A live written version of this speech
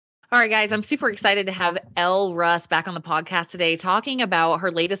All right, guys, I'm super excited to have Elle Russ back on the podcast today talking about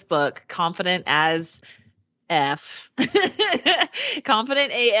her latest book, Confident as F.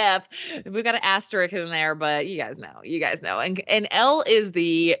 Confident AF. We've got an asterisk in there, but you guys know. And Elle is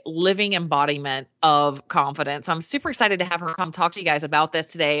the living embodiment of confidence. So I'm super excited to have her come talk to you guys about this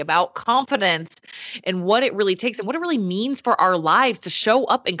today, about confidence and what it really takes and what it really means for our lives to show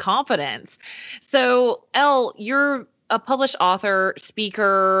up in confidence. So Elle, you're a published author,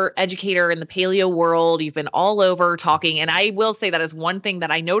 speaker, educator in the paleo world. You've been all over talking. And I will say that is one thing that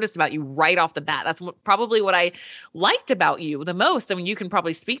I noticed about you right off the bat. That's probably what I liked about you the most. I mean, you can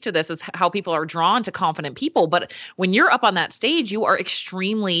probably speak to this as how people are drawn to confident people. But when you're up on that stage, you are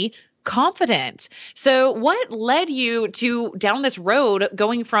extremely confident. So what led you to down this road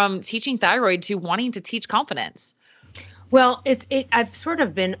going from teaching thyroid to wanting to teach confidence? Well, I've sort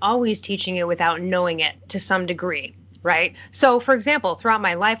of been always teaching it without knowing it to some degree. Right. So, for example, throughout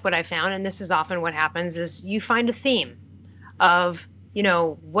my life, what I found, and this is often what happens, is you find a theme of,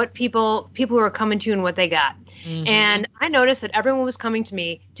 what people who are coming to you and what they got. Mm-hmm. And I noticed that everyone was coming to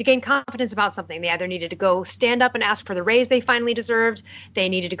me to gain confidence about something. They either needed to go stand up and ask for the raise they finally deserved. They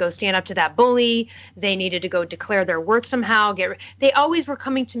needed to go stand up to that bully. They needed to go declare their worth somehow. They always were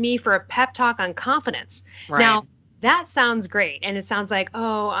coming to me for a pep talk on confidence. Right. Now, that sounds great. And it sounds like,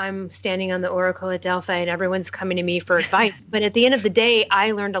 oh, I'm standing on the Oracle at Delphi and everyone's coming to me for advice. But at the end of the day,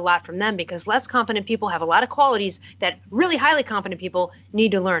 I learned a lot from them because less confident people have a lot of qualities that really highly confident people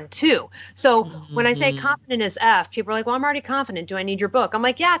need to learn too. So when I say confident as F, people are like, well, I'm already confident. Do I need your book? I'm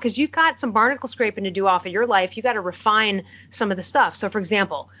like, yeah, because you've got some barnacle scraping to do off of your life. You got to refine some of the stuff. So for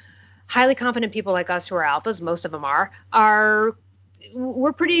example, highly confident people like us who are alphas, most of them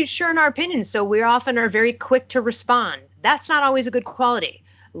we're pretty sure in our opinions, so we often are very quick to respond. That's not always a good quality.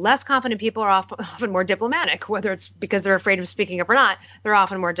 Less confident people are often more diplomatic, whether it's because they're afraid of speaking up or not. They're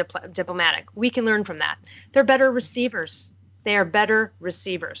often more diplomatic. We can learn from that. They're better receivers. They are better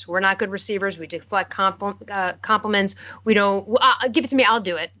receivers. We're not good receivers. We deflect compliments. We don't give it to me. I'll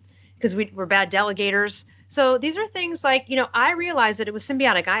do it because we're bad delegators. So these are things like, I realized that it was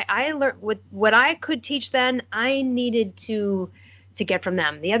symbiotic. I learned what I could teach then. I needed to get from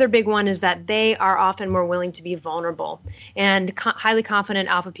them. The other big one is that they are often more willing to be vulnerable. And highly confident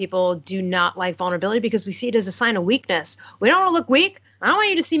alpha people do not like vulnerability because we see it as a sign of weakness. We don't want to look weak. I don't want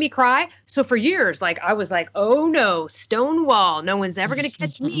you to see me cry. So for years, I was like, oh no, stone wall. No one's ever going to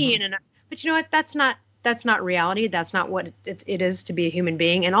catch me. But you know what? That's not reality. That's not what it is to be a human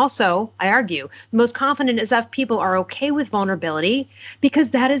being. And also, I argue, the most confident SF people are okay with vulnerability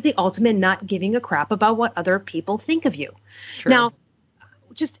because that is the ultimate not giving a crap about what other people think of you. True. Now,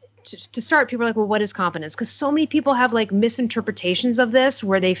 just to start, people are like, well, what is confidence? Because so many people have misinterpretations of this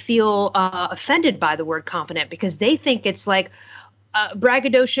where they feel offended by the word confident because they think it's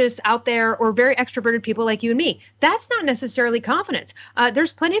braggadocious out there or very extroverted people like you and me. That's not necessarily confidence.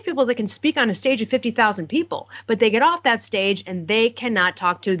 There's plenty of people that can speak on a stage of 50,000 people, but they get off that stage and they cannot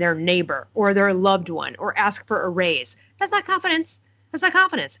talk to their neighbor or their loved one or ask for a raise. That's not confidence. That's not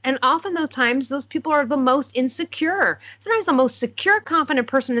confidence. And often those times, those people are the most insecure. Sometimes the most secure, confident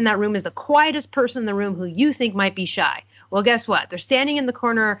person in that room is the quietest person in the room who you think might be shy. Well, guess what? They're standing in the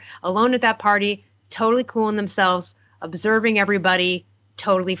corner alone at that party, totally cool in themselves, observing everybody,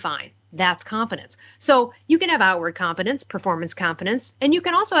 totally fine. That's confidence. So you can have outward confidence, performance confidence, and you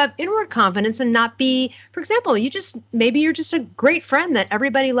can also have inward confidence and not be, for example, maybe you're just a great friend that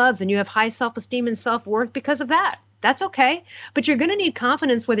everybody loves and you have high self-esteem and self-worth because of that. That's okay. But you're going to need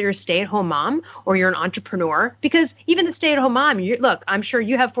confidence whether you're a stay-at-home mom or you're an entrepreneur, because even the stay-at-home mom, look, I'm sure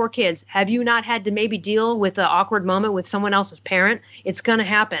you have 4 kids. Have you not had to maybe deal with an awkward moment with someone else's parent? It's going to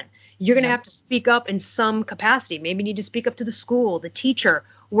happen. You're going to have to speak up in some capacity. Maybe you need to speak up to the school, the teacher,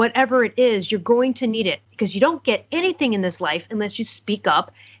 whatever it is. You're going to need it because you don't get anything in this life unless you speak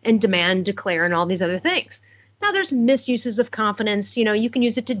up and demand, declare, and all these other things. Now, there's misuses of confidence. You can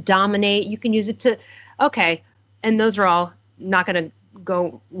use it to dominate. You can use it to, okay. And those are all not going to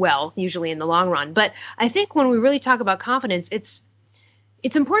go well, usually in the long run. But I think when we really talk about confidence, it's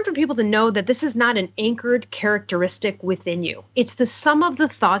important for people to know that this is not an anchored characteristic within you. It's the sum of the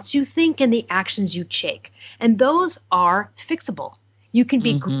thoughts you think and the actions you take. And those are fixable. You can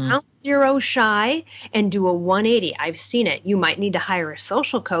be ground zero shy and do a 180. I've seen it. You might need to hire a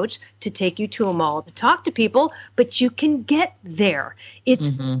social coach to take you to a mall to talk to people, but you can get there. It's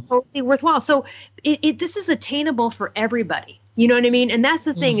totally worthwhile. So this is attainable for everybody. You know what I mean? And that's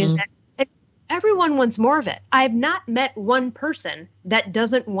the thing is that everyone wants more of it. I've not met one person that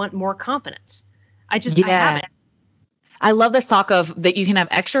doesn't want more confidence. I haven't. I love this talk of that you can have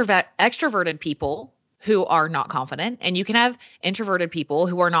extroverted people who are not confident, and you can have introverted people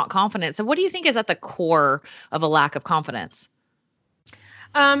who are not confident. So what do you think is at the core of a lack of confidence?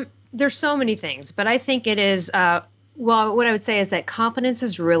 There's so many things, but I think it is, well, what I would say is that confidence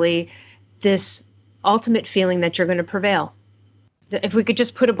is really this ultimate feeling that you're going to prevail. If we could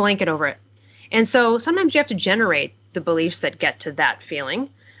just put a blanket over it. And so sometimes you have to generate the beliefs that get to that feeling,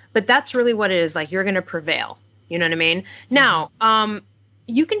 but that's really what it is. Like, you're going to prevail. You know what I mean? Now,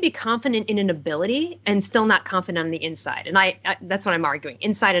 you can be confident in an ability and still not confident on the inside. And I that's what I'm arguing.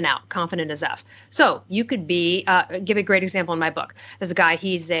 Inside and out, confident as F. So you could be, give a great example in my book. There's a guy,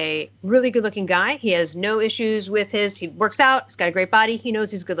 he's a really good looking guy. He has no issues with he works out. He's got a great body. He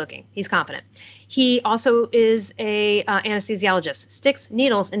knows he's good looking. He's confident. He also is a anesthesiologist, sticks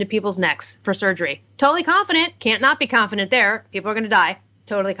needles into people's necks for surgery. Totally confident. Can't not be confident there. People are going to die.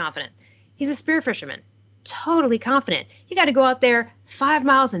 Totally confident. He's a spear fisherman. Totally confident. You got to go out there 5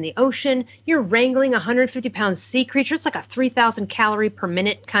 miles in the ocean. You're wrangling a 150-pound sea creature. It's like a 3,000 calorie per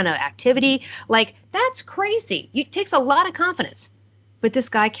minute kind of activity. Like, that's crazy. It takes a lot of confidence. But this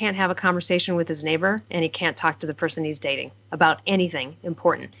guy can't have a conversation with his neighbor, and he can't talk to the person he's dating about anything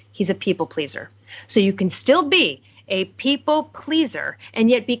important. He's a people pleaser. So you can still be a people pleaser and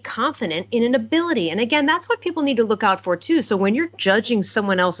yet be confident in an ability. And again, that's what people need to look out for too. So when you're judging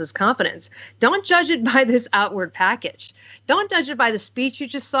someone else's confidence, don't judge it by this outward package. Don't judge it by the speech you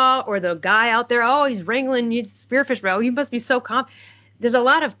just saw or the guy out there. Oh, he's wrangling, he's spearfish. Oh, you must be so confident. There's a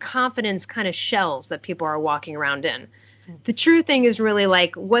lot of confidence kind of shells that people are walking around in. The true thing is really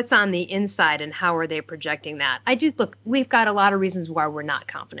like what's on the inside and how are they projecting that? Look, we've got a lot of reasons why we're not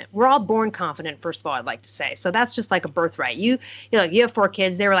confident. We're all born confident, first of all, I'd like to say. So that's just like a birthright. You have 4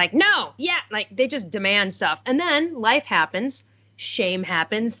 kids. They were like, no, yeah, like they just demand stuff. And then life happens. Shame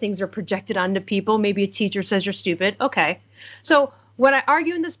happens. Things are projected onto people. Maybe a teacher says you're stupid. Okay. So what I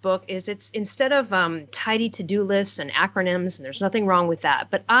argue in this book is it's instead of tidy to-do lists and acronyms, and there's nothing wrong with that,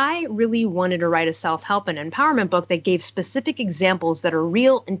 but I really wanted to write a self-help and empowerment book that gave specific examples that are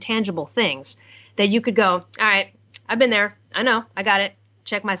real and tangible things that you could go, all right, I've been there. I know, I got it.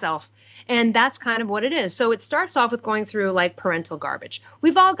 Check myself. And that's kind of what it is. So it starts off with going through like parental garbage.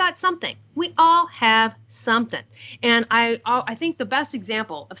 We've all got something. We all have something. And I think the best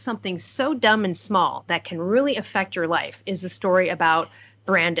example of something so dumb and small that can really affect your life is the story about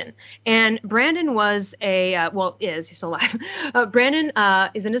Brandon. And Brandon was he's still alive. Brandon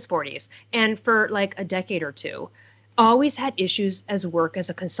is in his 40s. And for like a decade or two, always had issues as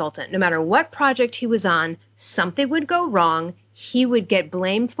a consultant. No matter what project he was on, something would go wrong. He would get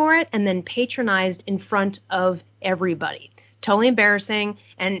blamed for it and then patronized in front of everybody. Totally embarrassing.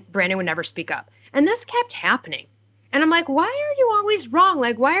 And Brandon would never speak up. And this kept happening. And I'm like, why are you always wrong?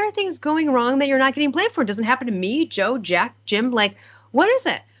 Like, why are things going wrong that you're not getting blamed for? It doesn't happen to me, Joe, Jack, Jim. Like, what is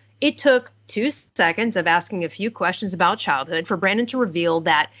it? It took 2 seconds of asking a few questions about childhood for Brandon to reveal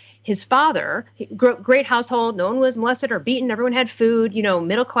that his father, great household, no one was molested or beaten, everyone had food,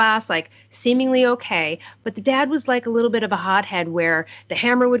 middle class, like seemingly okay. But the dad was like a little bit of a hothead where the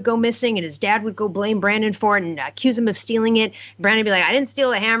hammer would go missing and his dad would go blame Brandon for it and accuse him of stealing it. Brandon would be like, I didn't steal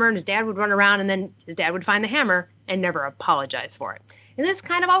the hammer. And his dad would run around and then his dad would find the hammer and never apologize for it. And this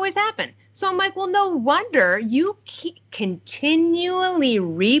kind of always happened. So I'm like, well, no wonder you continually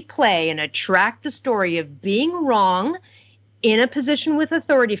replay and attract the story of being wrong in a position with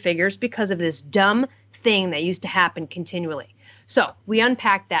authority figures because of this dumb thing that used to happen continually. So we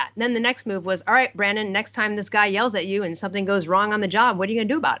unpacked that. And then the next move was, all right, Brandon, next time this guy yells at you and something goes wrong on the job, what are you going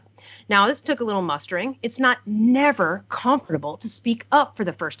to do about it? Now, this took a little mustering. It's never comfortable to speak up for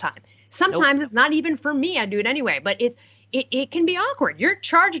the first time. Sometimes It's not even for me. I do it anyway, but it can be awkward. You're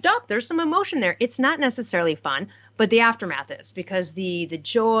charged up. There's some emotion there. It's not necessarily fun, but the aftermath is because the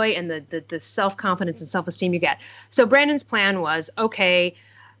joy and the self-confidence and self-esteem you get. So Brandon's plan was, okay,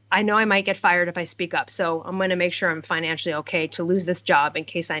 I know I might get fired if I speak up. So I'm going to make sure I'm financially okay to lose this job in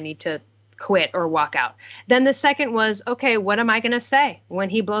case I need to quit or walk out. Then the second was, okay, what am I going to say when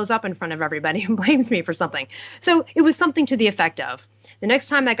he blows up in front of everybody and blames me for something? So it was something to the effect of, the next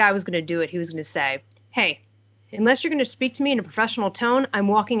time that guy was going to do it, he was going to say, hey, unless you're going to speak to me in a professional tone, I'm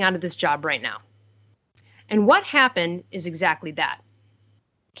walking out of this job right now. And what happened is exactly that.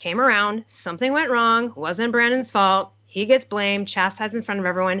 Came around, something went wrong, wasn't Brandon's fault. He gets blamed, chastised in front of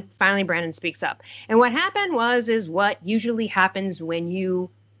everyone. Finally, Brandon speaks up. And what happened is what usually happens when you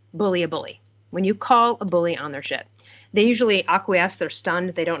bully a bully, when you call a bully on their shit. They usually acquiesce, they're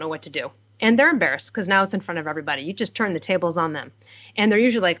stunned, they don't know what to do. And they're embarrassed because now it's in front of everybody. You just turn the tables on them. And they're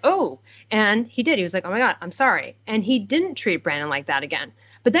usually like, oh, and he did. He was like, oh my God, I'm sorry. And he didn't treat Brandon like that again.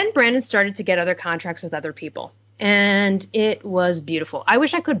 But then Brandon started to get other contracts with other people. And it was beautiful. I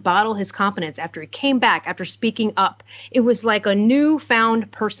wish I could bottle his confidence after he came back, after speaking up. It was like a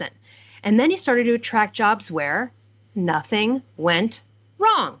newfound person. And then he started to attract jobs where nothing went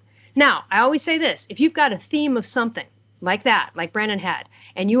wrong. Now, I always say this, if you've got a theme of something like that, like Brandon had,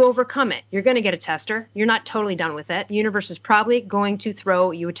 and you overcome it, you're going to get a tester. You're not totally done with it. The universe is probably going to throw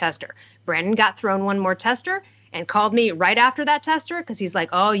you a tester. Brandon got thrown one more tester and called me right after that tester because he's like,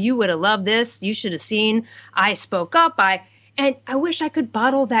 oh, you would have loved this. You should have seen. I spoke up. And I wish I could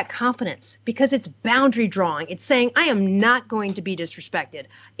bottle that confidence because it's boundary drawing. It's saying, I am not going to be disrespected.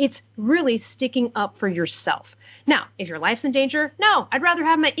 It's really sticking up for yourself. Now, if your life's in danger, no, I'd rather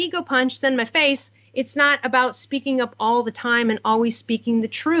have my ego punched than my face. It's not about speaking up all the time and always speaking the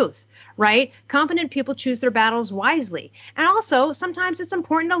truth, right? Confident people choose their battles wisely. And also, sometimes it's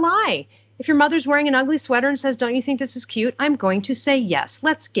important to lie. If your mother's wearing an ugly sweater and says, don't you think this is cute? I'm going to say yes.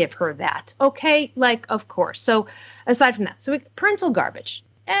 Let's give her that. Okay? Like, of course. So aside from that, parental garbage.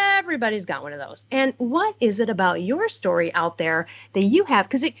 Everybody's got one of those. And what is it about your story out there that you have?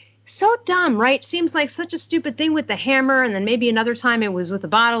 Because it's so dumb, right? Seems like such a stupid thing with the hammer. And then maybe another time it was with a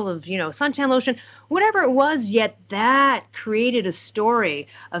bottle of, suntan lotion, whatever it was. Yet that created a story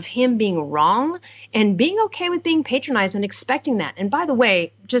of him being wrong and being okay with being patronized and expecting that. And by the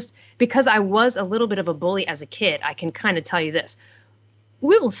way, just because I was a little bit of a bully as a kid, I can kind of tell you this.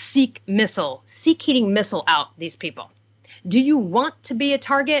 We will seek heating missile out these people. Do you want to be a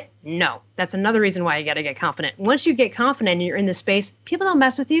target? No. That's another reason why you got to get confident. Once you get confident and you're in this space, people don't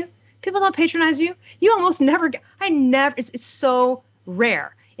mess with you. People don't patronize you. You almost never get, it's so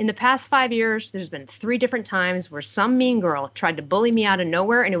rare. In the past 5 years, there's been 3 different times where some mean girl tried to bully me out of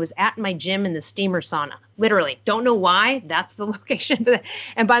nowhere, and it was at my gym in the steamer sauna. Literally. Don't know why. That's the location.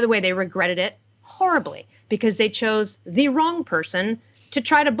 And by the way, they regretted it horribly because they chose the wrong person to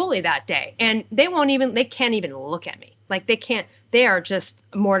try to bully that day. And they can't even look at me. Like they are just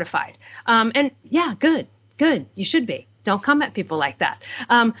mortified. And yeah, good. You should be. Don't come at people like that.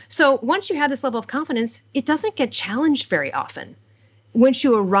 So once you have this level of confidence, it doesn't get challenged very often once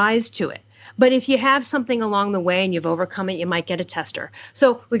you arise to it. But if you have something along the way and you've overcome it, you might get a tester.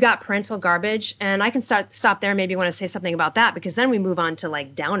 So we got parental garbage, and I can stop there. Maybe you want to say something about that, because then we move on to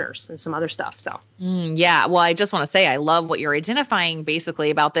like downers and some other stuff. So yeah, well, I just want to say I love what you're identifying basically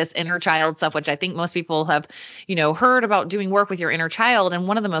about this inner child stuff, which I think most people have, heard about doing work with your inner child. And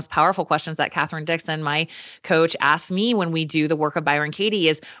one of the most powerful questions that Catherine Dixon, my coach, asks me when we do the work of Byron Katie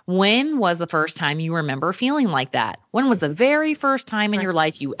is, when was the first time you remember feeling like that? When was the very first time in your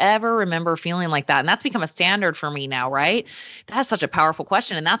life you ever remember feeling like that? And that's become a standard for me now, right? That's such a powerful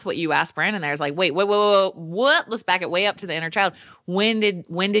question. And that's what you asked Brandon there. It's like, wait, what? Let's back it way up to the inner child. When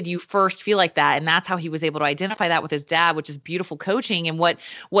did you first feel like that? And that's how he was able to identify that with his dad, which is beautiful coaching. And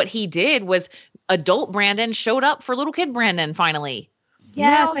what he did was adult Brandon showed up for little kid Brandon finally.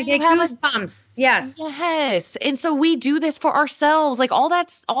 Yes, I get goosebumps. Yes. Yes. And so we do this for ourselves. Like all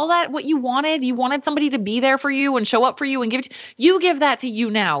that what you wanted somebody to be there for you and show up for you and give it to you. Give that to you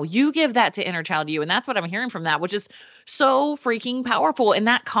now. You give that to inner child you. And that's what I'm hearing from that, which is so freaking powerful. And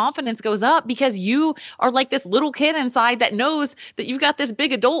that confidence goes up because you are like this little kid inside that knows that you've got this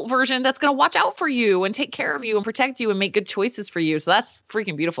big adult version that's going to watch out for you and take care of you and protect you and make good choices for you. So that's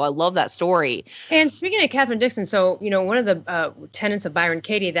freaking beautiful. I love that story. And speaking of Catherine Dixon, so, one of the tenets of Byron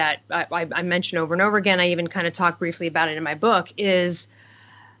Katie that I mention over and over again, I even kind of talk briefly about it in my book, is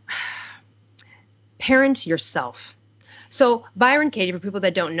parent yourself. So Byron Katie, for people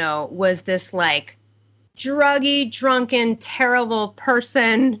that don't know, was this like druggy, drunken, terrible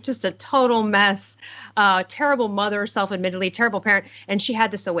person, just a total mess, terrible mother, self-admittedly, terrible parent. And she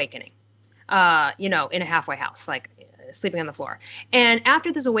had this awakening, in a halfway house, like sleeping on the floor. And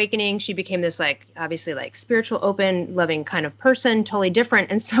after this awakening, she became this obviously spiritual, open, loving kind of person, totally different.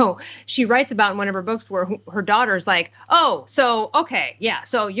 And so she writes about in one of her books where her daughter's like, oh, so, okay, yeah.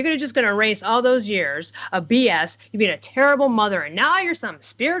 So you're just going to erase all those years of BS. You've been a terrible mother and now you're some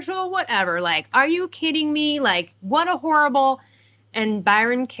spiritual whatever. Like, are you kidding me? Like, what a horrible. And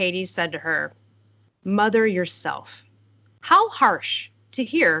Byron Katie said to her, mother yourself. How harsh to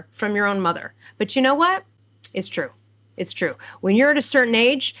hear from your own mother. But you know what? It's true. It's true. When you're at a certain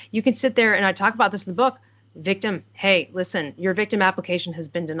age, you can sit there, and I talk about this in the book, victim, hey, listen, your victim application has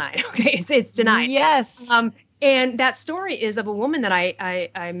been denied. Okay, it's denied. Yes. And that story is of a woman that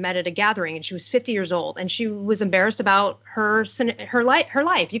I met at a gathering, and she was 50 years old, and she was embarrassed about her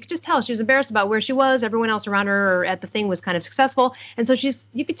life. You could just tell she was embarrassed about where she was. Everyone else around her at the thing was kind of successful, and so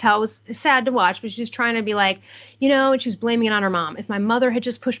you could tell it was sad to watch, but she was trying to be like, and she was blaming it on her mom. If my mother had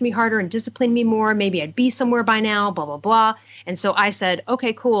just pushed me harder and disciplined me more, maybe I'd be somewhere by now. Blah blah blah. And so I said,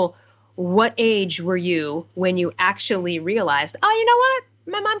 okay, cool. what age were you when you actually realized, oh, you know what?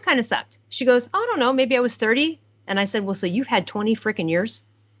 My mom kind of sucked. She goes, oh, I don't know. Maybe I was 30. And I said, well, so you've had 20 freaking years.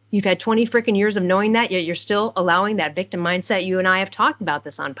 You've had 20 freaking years of knowing that, yet you're still allowing that victim mindset. You and I have talked about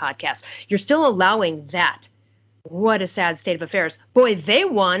this on podcasts. You're still allowing that. What a sad state of affairs. Boy, they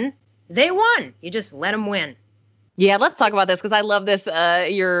won. They won. You just let them win. Yeah, let's talk about this because I love this.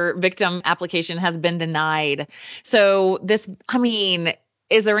 Your victim application has been denied. So this, I mean,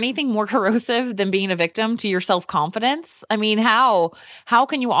 is there anything more corrosive than being a victim to your self-confidence? I mean, how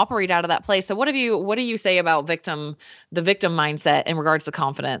can you operate out of that place? So what do you say about the victim mindset in regards to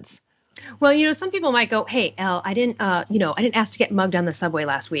confidence? Well, some people might go, hey, Elle, I didn't ask to get mugged on the subway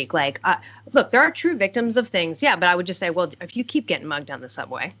last week. Like, look, there are true victims of things. Yeah, but I would just say, well, if you keep getting mugged on the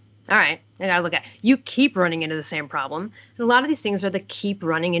subway, all right, I got to look at it. You keep running into the same problem. And a lot of these things are the keep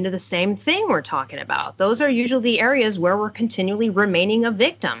running into the same thing we're talking about. Those are usually the areas where we're continually remaining a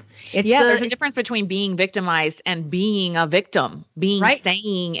victim. There's a difference between being victimized and being a victim,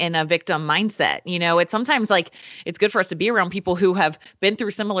 staying in a victim mindset. It's sometimes like it's good for us to be around people who have been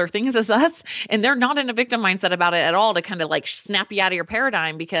through similar things as us, and they're not in a victim mindset about it at all to kind of like snap you out of your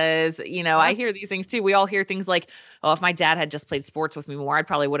paradigm because, I hear these things too. We all hear things like, oh, if my dad had just played sports with me more, I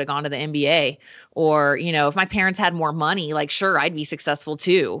probably would have gone to the NBA. Or, if my parents had more money, like, sure, I'd be successful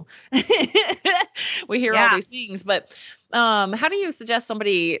too. We hear all these things, but how do you suggest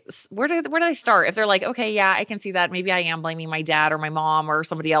somebody, where do they start? If they're like, okay, yeah, I can see that. Maybe I am blaming my dad or my mom or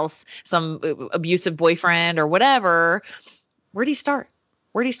somebody else, some abusive boyfriend or whatever. Where do you start?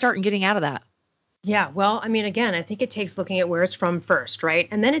 Where do you start in getting out of that? Yeah, well, I mean, again, I think it takes looking at where it's from first, right?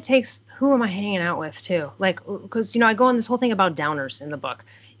 And then it takes who am I hanging out with too? Like, because, I go on this whole thing about downers in the book.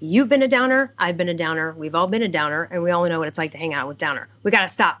 You've been a downer. I've been a downer. We've all been a downer. And we all know what it's like to hang out with downer. We got to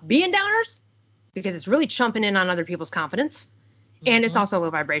stop being downers because it's really chumping in on other people's confidence. And it's also low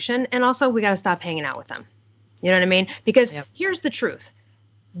vibration. And also we got to stop hanging out with them. You know what I mean? Because here's the truth.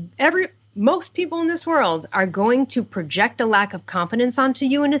 Most people in this world are going to project a lack of confidence onto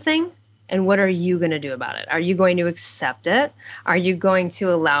you in a thing. And what are you going to do about it? Are you going to accept it? Are you going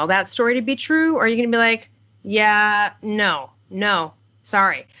to allow that story to be true? Or are you going to be like, yeah, no,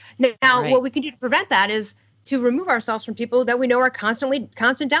 sorry. Now, what we can do to prevent that is to remove ourselves from people that we know are constant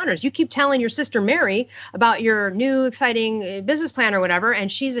downers. You keep telling your sister Mary about your new exciting business plan or whatever, and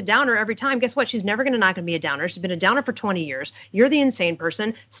she's a downer every time. Guess what? She's never not going to be a downer. She's been a downer for 20 years. You're the insane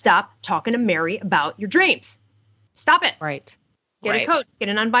person. Stop talking to Mary about your dreams. Stop it. Right. Get a coach, get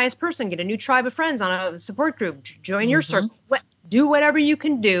an unbiased person, get a new tribe of friends on a support group, join your circle. Do whatever you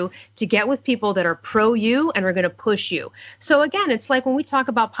can do to get with people that are pro you and are going to push you. So again, it's like when we talk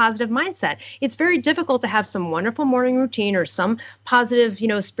about positive mindset, it's very difficult to have some wonderful morning routine or some positive,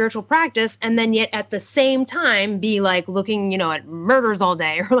 spiritual practice, and then yet at the same time be like looking, at murders all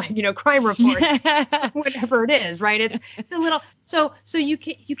day or like, crime reports, whatever it is, right? It's a little, so you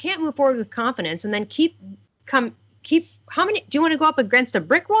can't move forward with confidence and then keep, how many, do you want to go up against a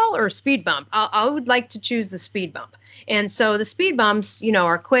brick wall or a speed bump? I would like to choose the speed bump. And so the speed bumps,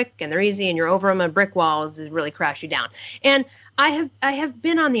 are quick and they're easy and you're over them. A brick wall is really crash you down. And I have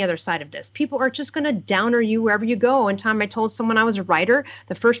been on the other side of this. People are just going to downer you wherever you go. One time I told someone I was a writer,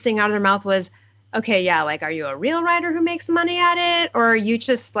 the first thing out of their mouth was, okay, yeah, like, are you a real writer who makes money at it? Or are you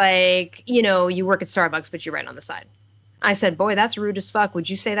just like, you work at Starbucks, but you write on the side? I said, boy, that's rude as fuck. Would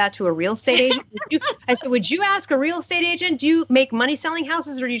you say that to a real estate agent? I said, would you ask a real estate agent, do you make money selling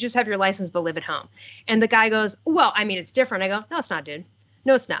houses or do you just have your license but live at home? And the guy goes, well, I mean, it's different. I go, no, it's not, dude.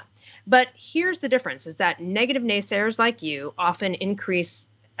 No, it's not. But here's the difference is that negative naysayers like you often increase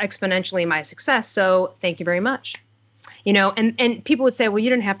exponentially my success. So thank you very much. And people would say, well,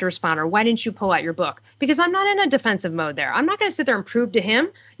 you didn't have to respond, or why didn't you pull out your book? Because I'm not in a defensive mode there. I'm not going to sit there and prove to him,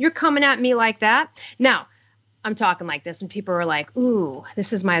 you're coming at me like that. Now, I'm talking like this and people are like, ooh,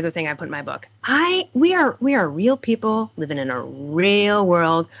 this is my other thing I put in my book. We are real people living in a real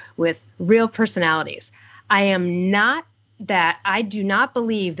world with real personalities. I do not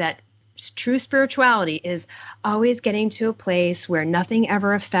believe that true spirituality is always getting to a place where nothing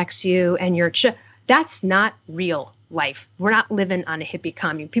ever affects you and that's not real life. We're not living on a hippie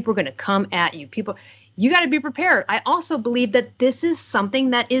commune. People are going to come at you. You got to be prepared. I also believe that this is something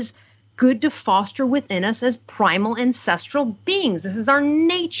that is good to foster within us as primal ancestral beings. This is our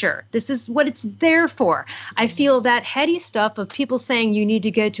nature. This is what it's there for. I feel that heady stuff of people saying you need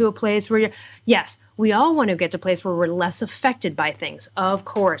to get to a place where yes, we all want to get to a place where we're less affected by things, of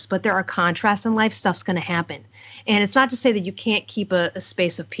course, but there are contrasts in life. Stuff's going to happen. And it's not to say that you can't keep a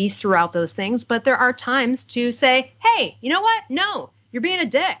space of peace throughout those things, but there are times to say, hey, you know what? No, you're being a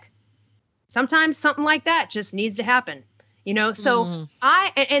dick. Sometimes something like that just needs to happen. So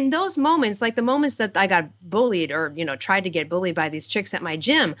and those moments, like the moments that I got bullied or, tried to get bullied by these chicks at my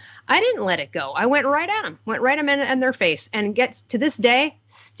gym, I didn't let it go. I went right at them, in their face, and gets to this day,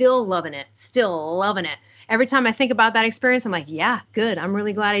 still loving it. Every time I think about that experience, I'm like, yeah, good. I'm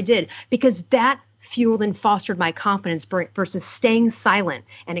really glad I did, because that fueled and fostered my confidence versus staying silent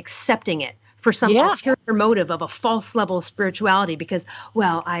and accepting it for some ulterior motive of a false level of spirituality, because,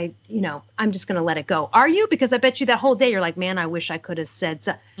 well, I'm just going to let it go. Are you? Because I bet you that whole day you're like, man, I wish I could have said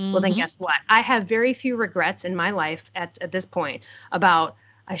so. Well, then guess what? I have very few regrets in my life at this point about,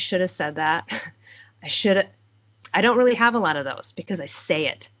 I should have said that. I don't really have a lot of those because I say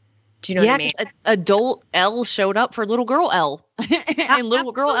it. Do you know what I mean? Adult Elle showed up for little girl Elle. And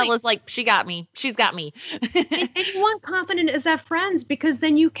little girl Elle is like, she got me. She's got me. And you want confident as that friends, because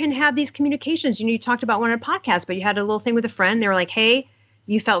then you can have these communications. You talked about one on a podcast, but you had a little thing with a friend. They were like, hey,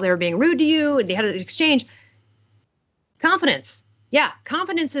 you felt they were being rude to you. And they had an exchange. Confidence. Yeah,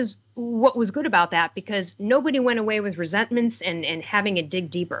 confidence is what was good about that, because nobody went away with resentments and having it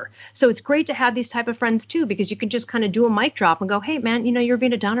dig deeper. So it's great to have these type of friends too, because you can just kind of do a mic drop and go, hey man, you're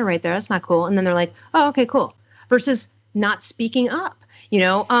being a downer right there. That's not cool. And then they're like, oh, okay, cool. Versus not speaking up.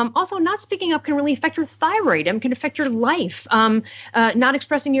 Also not speaking up can really affect your thyroid. Can affect your life. Not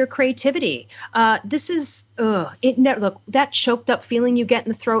expressing your creativity. Look, that choked up feeling you get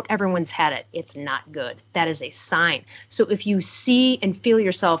in the throat, everyone's had it. It's not good. That is a sign. So if you see and feel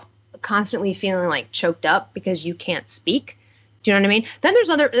yourself constantly feeling like choked up because you can't speak, do you know what I mean? Then there's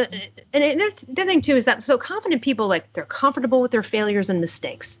and the thing too is that, so confident people, like, they're comfortable with their failures and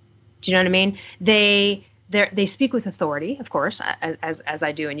mistakes. Do you know what I mean? They speak with authority, of course, as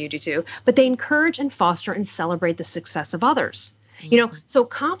I do and you do too, but they encourage and foster and celebrate the success of others. So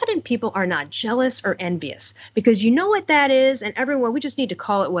confident people are not jealous or envious, because you know what that is. And everyone, we just need to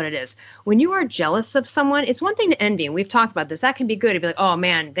call it what it is. When you are jealous of someone, it's one thing to envy. And we've talked about this. That can be good. It'd be like, oh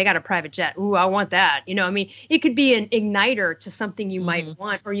man, they got a private jet. Ooh, I want that. It could be an igniter to something you might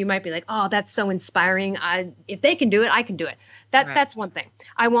want, or you might be like, oh, that's so inspiring. If they can do it, I can do it. That's one thing.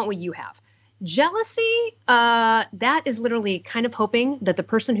 I want what you have. Jealousy, that is literally kind of hoping that the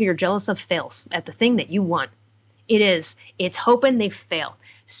person who you're jealous of fails at the thing that you want. It's hoping they fail.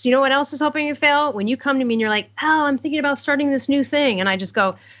 So you know what else is hoping you fail? When you come to me and you're like, oh, I'm thinking about starting this new thing. And I just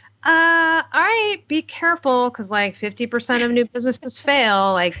go, all right, be careful. Cause like 50% of new businesses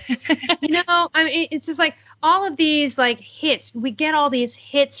fail. Like, it's just like all of these like hits, we get all these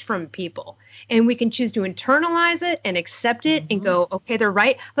hits from people, and we can choose to internalize it and accept it and go, okay, they're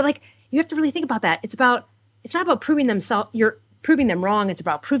right. But like, you have to really think about that. It's not about proving you're proving them wrong. It's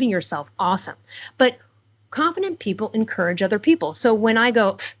about proving yourself awesome. But confident people encourage other people. So when I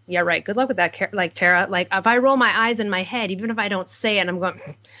go, yeah, right, good luck with that, like Tara, like if I roll my eyes in my head, even if I don't say it, I'm going,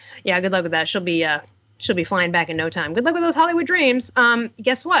 yeah, good luck with that. She'll be flying back in no time. Good luck with those Hollywood dreams.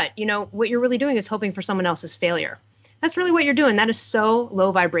 Guess what? What you're really doing is hoping for someone else's failure. That's really what you're doing. That is so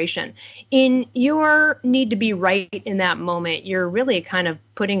low vibration. In your need to be right in that moment, you're really kind of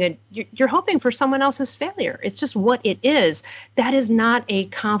you're hoping for someone else's failure. It's just what it is. That is not a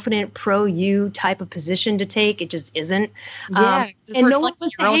confident pro-you type of position to take. It just isn't. Yeah, and no one wants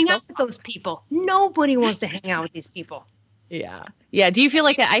to hang out with those people. Nobody wants to hang out with these people. Yeah. Yeah. Do you feel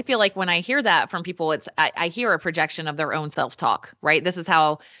like I feel like when I hear that from people, I hear a projection of their own self-talk, right? This is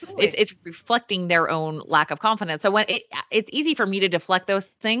how it's reflecting their own lack of confidence. So when it's easy for me to deflect those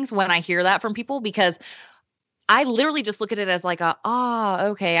things when I hear that from people, because I literally just look at it as like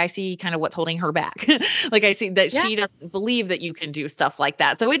okay, I see kind of what's holding her back. Like I see that she doesn't believe that you can do stuff like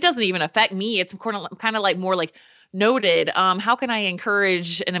that. So it doesn't even affect me. It's kind of like more like, noted. How can I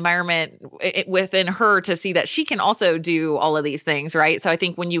encourage an environment within her to see that she can also do all of these things, right? So I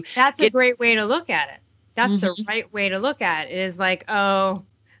think when that's a great way to look at it. That's the right way to look at it. It is like, oh,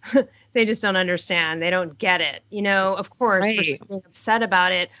 they just don't understand. They don't get it. Of course, we're just being upset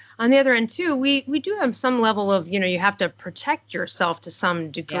about it. On the other end too, we do have some level of, you have to protect yourself to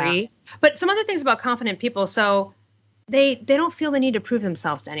some degree, but some other things about confident people. So they don't feel the need to prove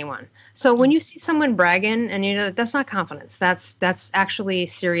themselves to anyone. So when you see someone bragging, and that's not confidence, that's actually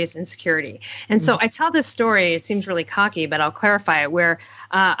serious insecurity. And so I tell this story, it seems really cocky, but I'll clarify it, where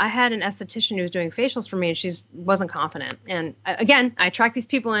I had an esthetician who was doing facials for me, and she wasn't confident. And again, I tracked these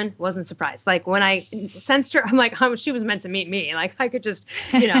people in, wasn't surprised. Like when I sensed her, I'm like, she was meant to meet me. Like I could just,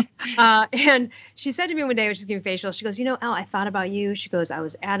 and she said to me one day when she was giving facials, she goes, Elle, I thought about you. She goes, I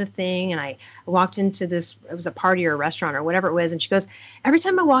was at a thing and I walked into this, it was a party or a restaurant. restaurant or whatever it was. And she goes, every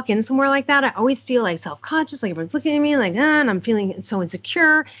time I walk in somewhere like that, I always feel like self-conscious, like everyone's looking at me like, and I'm feeling so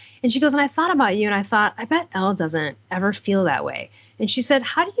insecure. And she goes, and I thought about you and I thought, I bet Elle doesn't ever feel that way. And she said,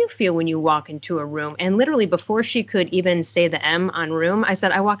 how do you feel when you walk into a room? And literally before she could even say the M on room, I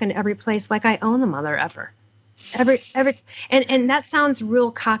said, I walk into every place like I own the mother effer. And that sounds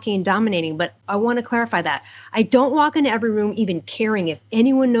real cocky and dominating, but I want to clarify that. I don't walk into every room even caring if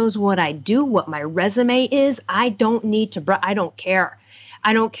anyone knows what I do, what my resume is. I don't need to, I don't care.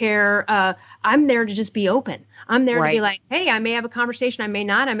 I don't care. I'm there to just be open. I'm there to be like, hey, I may have a conversation. I may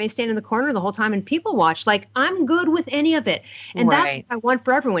not. I may stand in the corner the whole time and people watch. Like, I'm good with any of it. And that's what I want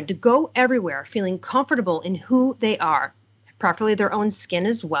for everyone, to go everywhere feeling comfortable in who they are. Preferably their own skin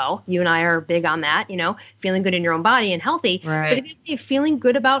as well. You and I are big on that, you know, feeling good in your own body and healthy. But if you're feeling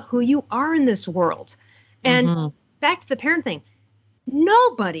good about who you are in this world. And back to the parent thing,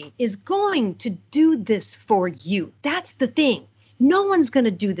 nobody is going to do this for you. That's the thing. No one's going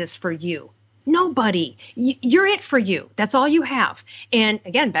to do this for you. Nobody. You're it for you. That's all you have. And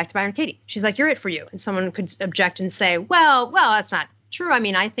again, back to Byron Katie. She's like, you're it for you. And someone could object and say, well, that's not true. I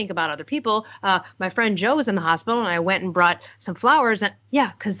mean, I think about other people. My friend Joe was in the hospital and I went and brought some flowers. And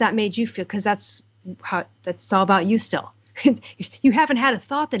yeah, because that made you feel, because that's all about you still. You haven't had a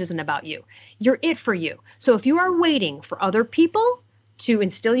thought that isn't about you. You're it for you. So if you are waiting for other people to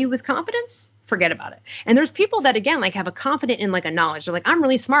instill you with confidence, forget about it. And there's people that, again, like have a confidence in like a knowledge. They're like, I'm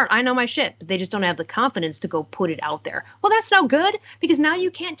really smart. I know my shit. But they just don't have the confidence to go put it out there. Well, that's no good because now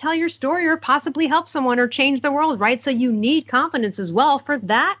you can't tell your story or possibly help someone or change the world, right? So you need confidence as well for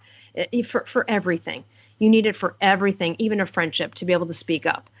that, for everything. You need it for everything, even a friendship, to be able to speak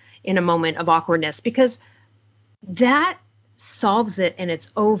up in a moment of awkwardness because that solves it and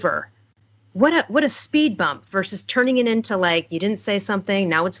it's over. What a speed bump versus turning it into like, you didn't say something,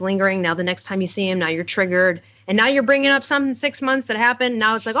 now it's lingering, now the next time you see him, now you're triggered, and now you're bringing up something 6 months that happened,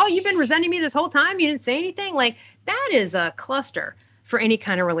 now it's like, oh, you've been resenting me this whole time, you didn't say anything? Like, that is a cluster for any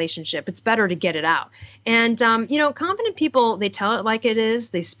kind of relationship. It's better to get it out. And, confident people, they tell it like it is,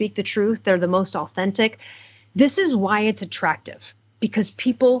 they speak the truth, they're the most authentic. This is why it's attractive. Because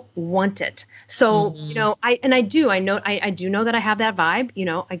people want it. So, I do know that I have that vibe,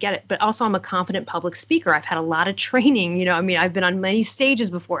 I get it, but also I'm a confident public speaker. I've had a lot of training, I've been on many stages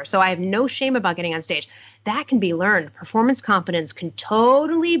before, so I have no shame about getting on stage. That can be learned. Performance confidence can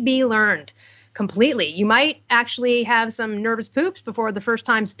totally be learned completely. You might actually have some nervous poops before the first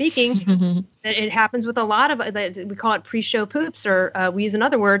time speaking. It happens with a lot of, we call it pre-show poops, or we use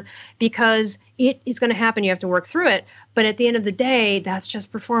another word, because it is going to happen. You have to work through it. But at the end of the day, that's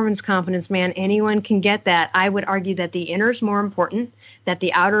just performance confidence, man. Anyone can get that. I would argue that the inner is more important, that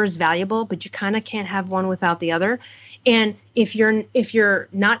the outer is valuable, but you kind of can't have one without the other. And if you're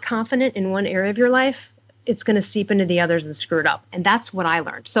not confident in one area of your life, it's going to seep into the others and screw it up. And that's what I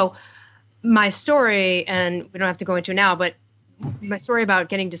learned. So my story, and we don't have to go into now, but my story about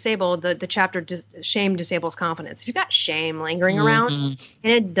getting disabled, the chapter, shame disables confidence. If you've got shame lingering around, and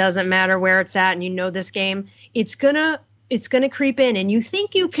it doesn't matter where it's at, and this game, it's gonna creep in, and you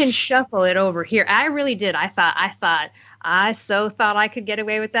think you can shuffle it over here. I really did. I so thought I could get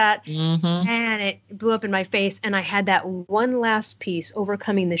away with that, and it blew up in my face. And I had that one last piece,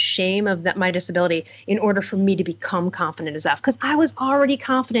 overcoming the shame of my disability, in order for me to become confident as F, because I was already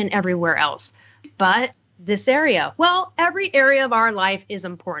confident everywhere else, but this area, well, every area of our life is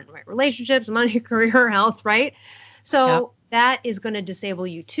important, right? Relationships, money, career, health, right? So that is going to disable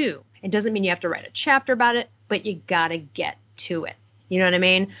you too. It doesn't mean you have to write a chapter about it, but you got to get to it. You know what I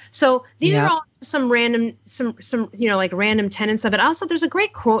mean? So these are all some random tenets of it. Also, there's a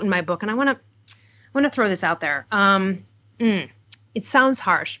great quote in my book, and I want to throw this out there. It sounds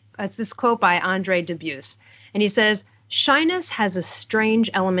harsh. It's this quote by Andre Dubus, and he says, "Shyness has a strange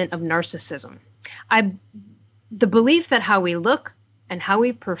element of narcissism. The belief that how we look and how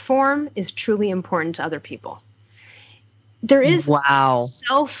we perform is truly important to other people." There is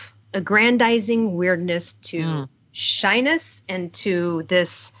self-aggrandizing weirdness to shyness and to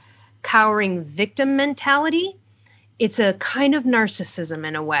this cowering victim mentality. It's a kind of narcissism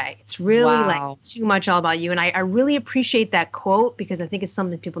in a way. It's really like too much all about you. And I really appreciate that quote, because I think it's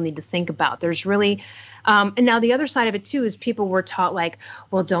something people need to think about. There's really, and now the other side of it too is people were taught like,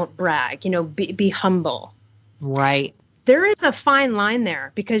 well, don't brag, be humble. Right. There is a fine line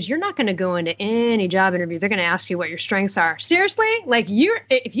there, because you're not going to go into any job interview. They're going to ask you what your strengths are. Seriously? Like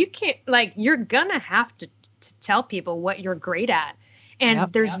if you can't, like, you're going to have to tell people what you're great at.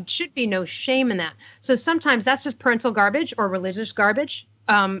 And there should be no shame in that. So sometimes that's just parental garbage or religious garbage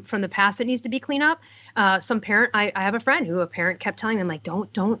from the past that needs to be cleaned up. Some parent, I have a friend who a parent kept telling them, like,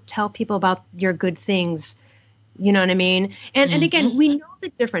 don't tell people about your good things You know what I mean? And again, we know the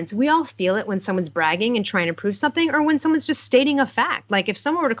difference. We all feel it when someone's bragging and trying to prove something, or when someone's just stating a fact. Like if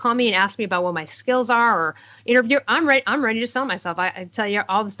someone were to call me and ask me about what my skills are or interview, I'm ready to sell myself. I tell you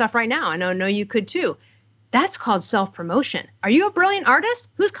all the stuff right now. I know you could too. That's called self-promotion. Are you a brilliant artist?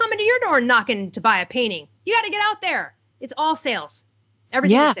 Who's coming to your door knocking to buy a painting? You got to get out there. It's all sales.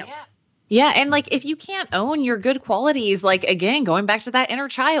 Everything is sales. Yeah. And like, if you can't own your good qualities, like, again, going back to that inner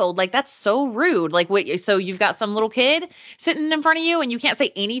child, like, that's so rude. Like, wait, so you've got some little kid sitting in front of you and you can't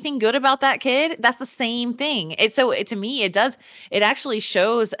say anything good about that kid. That's the same thing. To me, it actually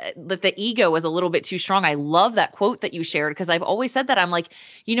shows that the ego is a little bit too strong. I love that quote that you shared, because I've always said that. I'm like,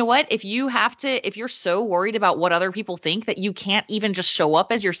 you know what? If you're so worried about what other people think that you can't even just show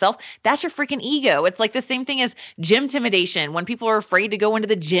up as yourself, that's your freaking ego. It's like the same thing as gym intimidation. When people are afraid to go into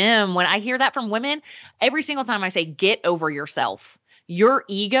the gym, when I hear that from women, every single time I say, get over yourself. Your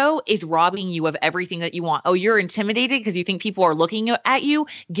ego is robbing you of everything that you want. Oh, you're intimidated because you think people are looking at you.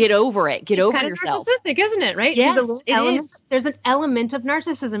 Get over it. Get over yourself. It's kind of narcissistic, isn't it? Right? Yes, it is. There's an element of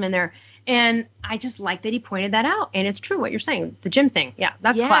narcissism in there. And I just like that he pointed that out. And it's true what you're saying. The gym thing. Yeah,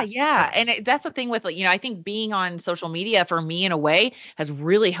 that's classic. Yeah. And that's the thing with, I think being on social media for me in a way has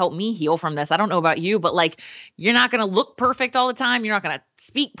really helped me heal from this. I don't know about you, but like, you're not going to look perfect all the time. You're not going to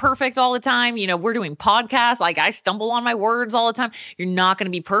speak perfect all the time. We're doing podcasts. Like, I stumble on my words all the time. You're not going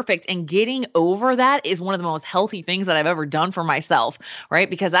to be perfect. And getting over that is one of the most healthy things that I've ever done for myself, right?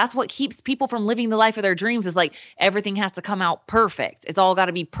 Because that's what keeps people from living the life of their dreams, is like, everything has to come out perfect. It's all got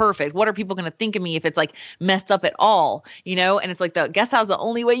to be perfect. What are people going to think of me if it's like messed up at all? And it's like, guess how's the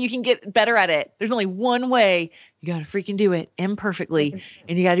only way you can get better at it? There's only one way. You got to freaking do it imperfectly,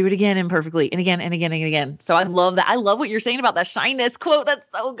 and you got to do it again imperfectly, and again and again and again. So I love that. I love what you're saying about that shyness quote. That's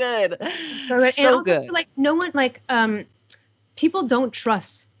so good. So good. Like, no one, people don't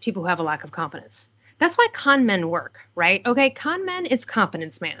trust people who have a lack of confidence. That's why con men work, right? Okay, con men, it's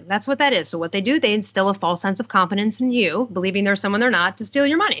confidence man. That's what that is. So what they do, they instill a false sense of confidence in you, believing they're someone they're not, to steal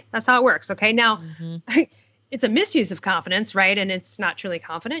your money. That's how it works. Okay, now, it's a misuse of confidence, right? And it's not truly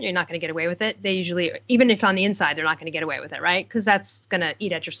confident. You're not going to get away with it. They usually, even if on the inside, they're not going to get away with it, right? Because that's going to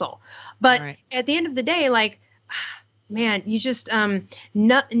eat at your soul. But at the end of the day, like, man, you just,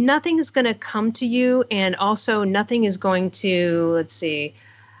 nothing is going to come to you. And also nothing is going to, let's see,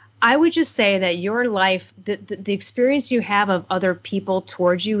 I would just say that your life, the experience you have of other people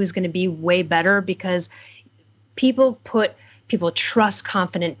towards you is going to be way better, because people trust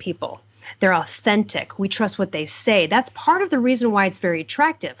confident people. They're authentic. We trust what they say. That's part of the reason why it's very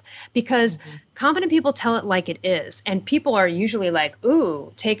attractive, because confident people tell it like it is. And people are usually like,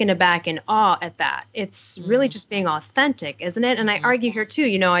 ooh, taken aback in awe at that. It's really just being authentic, isn't it? And I argue here too.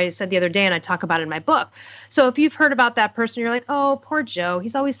 I said the other day, and I talk about it in my book. So if you've heard about that person, you're like, oh, poor Joe.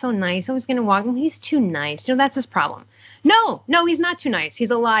 He's always so nice. Always going to walk. He's too nice. That's his problem. No, he's not too nice.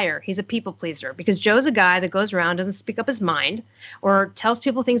 He's a liar. He's a people pleaser, because Joe's a guy that goes around, doesn't speak up his mind, or tells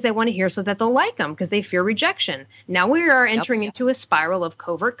people things they want to hear so that they'll like him because they fear rejection. Now we are entering into a spiral of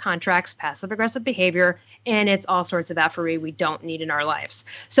covert contracts, passive aggressive behavior, and it's all sorts of effery we don't need in our lives.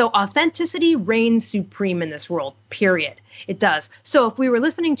 So authenticity reigns supreme in this world, period. It does. So if we were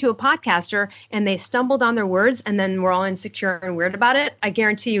listening to a podcaster and they stumbled on their words and then we're all insecure and weird about it, I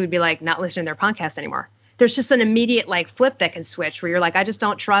guarantee you would be like, not listening to their podcast anymore. There's just an immediate flip that can switch where you're like, I just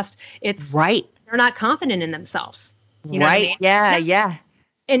don't trust. It's right. They're not confident in themselves. You know what I mean? Yeah.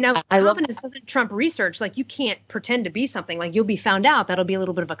 And now confidence doesn't trump research. Like, you can't pretend to be something. Like, you'll be found out. That'll be a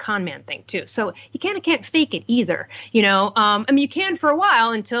little bit of a con man thing too. So you can't fake it either. You can for a while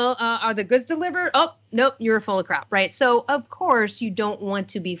until are the goods delivered? Oh, nope, you're full of crap, right? So of course you don't want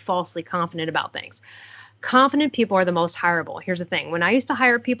to be falsely confident about things. Confident people are the most hireable. Here's the thing. When I used to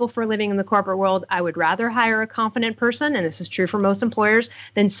hire people for a living in the corporate world, I would rather hire a confident person, and this is true for most employers,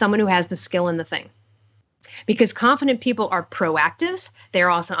 than someone who has the skill in the thing. Because confident people are proactive.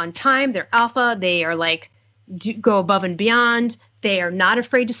 They're also on time. They're alpha. They are go above and beyond. They are not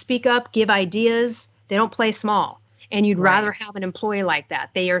afraid to speak up, give ideas. They don't play small. And you'd rather have an employee like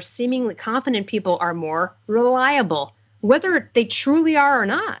that. They are seemingly confident people are more reliable, whether they truly are or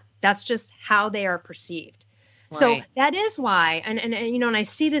not. That's just how they are perceived. Right. So that is why, and I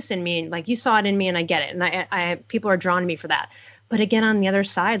see this in me, like you saw it in me, and I get it. And I people are drawn to me for that. But again, on the other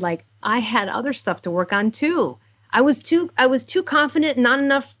side, I had other stuff to work on too. I was too confident, not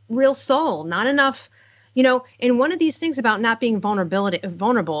enough real soul, not enough, and one of these things about not being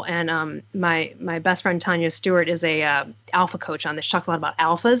vulnerable. And my best friend Tanya Stewart is a alpha coach on this. She talks a lot about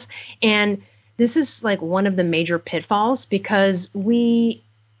alphas, and this is one of the major pitfalls, because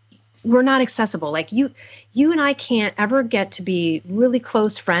we're not accessible. Like you and I can't ever get to be really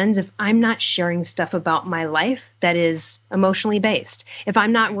close friends if I'm not sharing stuff about my life that is emotionally based. If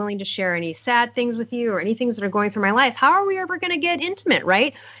I'm not willing to share any sad things with you or any things that are going through my life, how are we ever going to get intimate,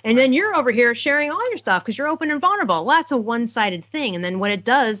 right? And then you're over here sharing all your stuff because you're open and vulnerable. Well, that's a one-sided thing. And then what it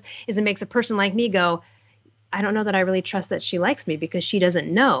does is it makes a person like me go, I don't know that I really trust that she likes me because she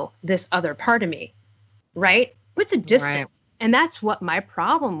doesn't know this other part of me, right? It's a distance. Right. And that's what my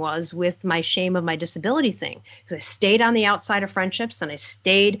problem was with my shame of my disability thing. Because I stayed on the outside of friendships and I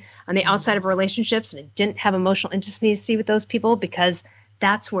stayed on the outside of relationships and I didn't have emotional intimacy with those people because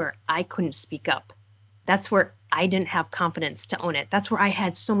that's where I couldn't speak up. That's where I didn't have confidence to own it. That's where I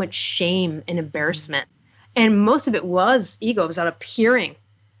had so much shame and embarrassment. And most of it was ego. It was out of peering,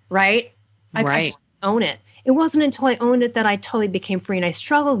 right? I just own it. It wasn't until I owned it that I totally became free, and I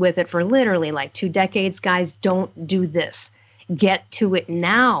struggled with it for literally like 2 decades. Guys, don't do this. Get to it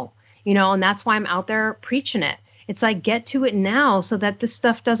now, and that's why I'm out there preaching it. It's like, get to it now so that this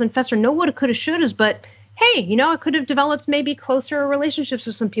stuff doesn't fester. Know what it could have, should have, but hey, I could have developed maybe closer relationships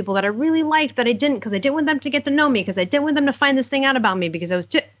with some people that I really liked that I didn't because I didn't want them to get to know me because I didn't want them to find this thing out about me because I was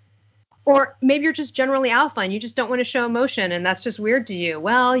or maybe you're just generally alpha and you just don't want to show emotion and that's just weird to you.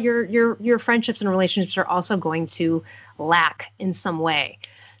 Well, your friendships and relationships are also going to lack in some way.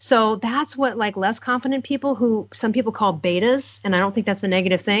 So that's what like less confident people who some people call betas, and I don't think that's a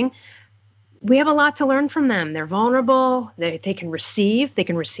negative thing. We have a lot to learn from them. They're vulnerable. They can receive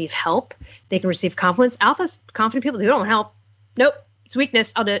help. They can receive compliments. Alpha's confident people, they don't help. Nope. It's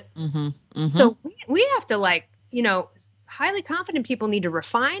weakness. I'll do it. Mm-hmm. Mm-hmm. So we have to highly confident people need to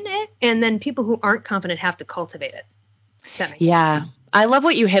refine it. And then people who aren't confident have to cultivate it. Yeah. I love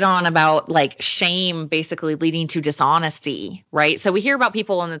what you hit on about like shame basically leading to dishonesty, right? So we hear about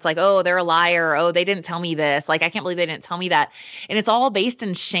people and it's like, oh, they're a liar. Oh, they didn't tell me this. Like, I can't believe they didn't tell me that. And it's all based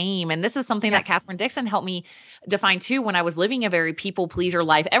in shame. And this is something that Catherine Dixon helped me define too when I was living a very people pleaser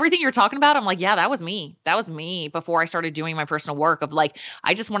life. Everything you're talking about, I'm like, yeah, that was me. That was me before I started doing my personal work of like,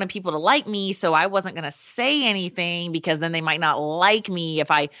 I just wanted people to like me. So I wasn't going to say anything because then they might not like me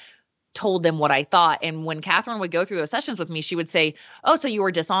if I told them what I thought. And when Catherine would go through those sessions with me, she would say, oh, so you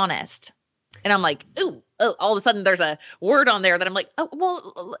were dishonest. And I'm like, ooh, oh, all of a sudden there's a word on there that I'm like, oh,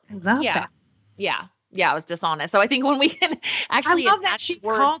 well, yeah, I was dishonest. So I think when we can actually, I love that she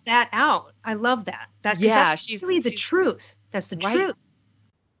called that out. I love that. She's really the truth. That's the truth.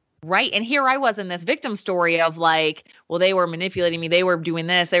 Right. And here I was in this victim story of like, well, they were manipulating me. They were doing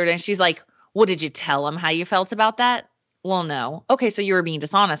this. They were doing, she's like, well, did you tell them how you felt about that? Well, no. Okay. So you were being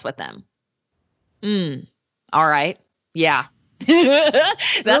dishonest with them. All right. Yeah.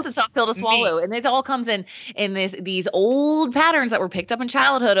 That's a tough pill to swallow. And it all comes in these old patterns that were picked up in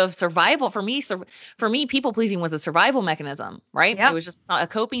childhood of survival. For me, people pleasing was a survival mechanism, right? Yep. It was just a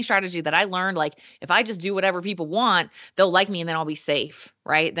coping strategy that I learned. Like if I just do whatever people want, they'll like me and then I'll be safe.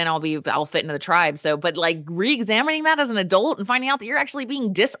 Right. Then I'll fit into the tribe. So, but like re-examining that as an adult and finding out that you're actually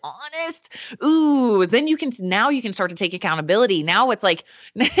being dishonest. Ooh, then you can start to take accountability. Now it's like,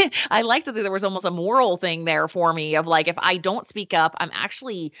 I like to think there was almost a moral thing there for me of like, if I don't speak up,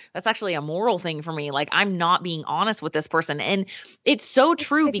 that's actually a moral thing for me. Like I'm not being honest with this person. And it's so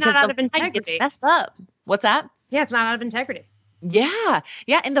true because the vibe gets messed up. What's that? Yeah. It's not out of integrity. Yeah.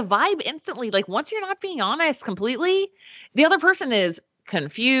 Yeah. And the vibe instantly, like once you're not being honest completely, the other person is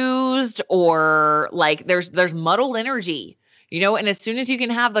confused or like there's muddled energy, and as soon as you can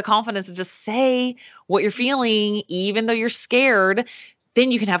have the confidence to just say what you're feeling, even though you're scared, then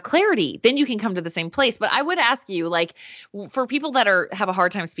you can have clarity. Then you can come to the same place. But I would ask you, like, for people that have a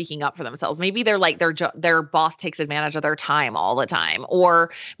hard time speaking up for themselves, maybe they're like their boss takes advantage of their time all the time,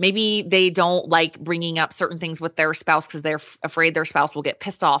 or maybe they don't like bringing up certain things with their spouse because they're afraid their spouse will get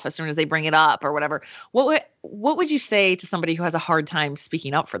pissed off as soon as they bring it up or whatever. What would you say to somebody who has a hard time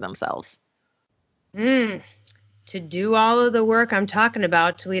speaking up for themselves? To do all of the work I'm talking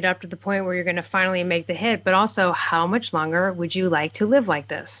about to lead up to the point where you're going to finally make the hit, but also how much longer would you like to live like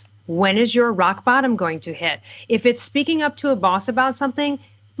this? When is your rock bottom going to hit? If it's speaking up to a boss about something,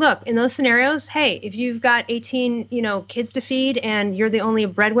 look, in those scenarios, hey, if you've got 18, kids to feed and you're the only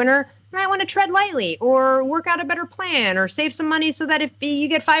breadwinner, you might want to tread lightly or work out a better plan or save some money so that if you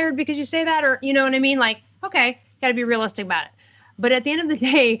get fired because you say that, or you know what I mean? Like, okay, got to be realistic about it. But at the end of the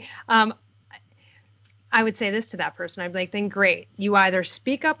day, I would say this to that person. I'd be like, then great. You either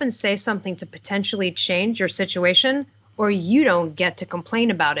speak up and say something to potentially change your situation, or you don't get to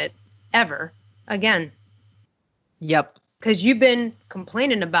complain about it ever again. Yep. Because you've been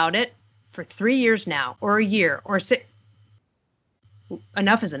complaining about it for 3 years now, or a year, or 6.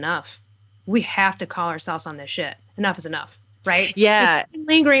 Enough is enough. We have to call ourselves on this shit. Enough is enough. right? Yeah. It's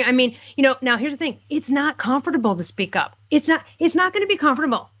lingering. I mean, now here's the thing. It's not comfortable to speak up. It's not going to be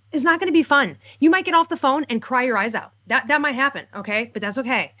comfortable. It's not going to be fun. You might get off the phone and cry your eyes out. That might happen. Okay. But that's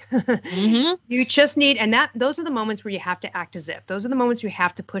okay. Mm-hmm. You just need, and those are the moments where you have to act as if. Those are the moments you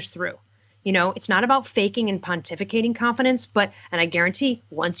have to push through. It's not about faking and pontificating confidence, and I guarantee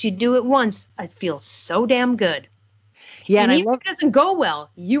once you do it once, it feels so damn good. Yeah. And even if it doesn't go well,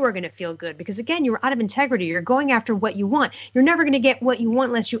 you are going to feel good because again, you're out of integrity. You're going after what you want. You're never going to get what you want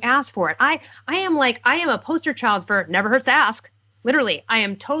unless you ask for it. I am a poster child for never hurts to ask. Literally, I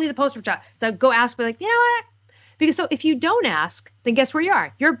am totally the poster child. So go ask, be like, you know what? Because so if you don't ask, then guess where you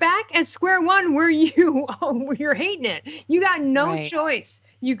are? You're back at square one where you're hating it. You got no choice.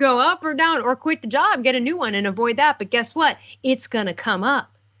 You go up or down or quit the job, get a new one and avoid that. But guess what? It's going to come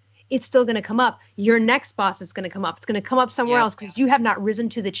up. It's still going to come up. Your next boss is going to come up. It's going to come up somewhere else because you have not risen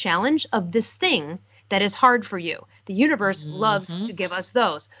to the challenge of this thing that is hard for you. The universe loves to give us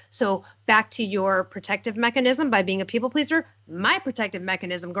those. So back to your protective mechanism by being a people pleaser. My protective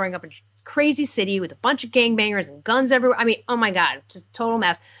mechanism growing up in a crazy city with a bunch of gangbangers and guns everywhere. I mean, oh my God, just total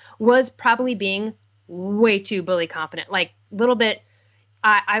mess, was probably being way too bully confident. Like a little bit,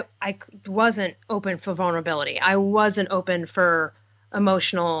 I wasn't open for vulnerability. I wasn't open for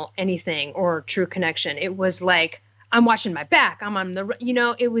emotional anything or true connection. It was like, I'm watching my back. I'm on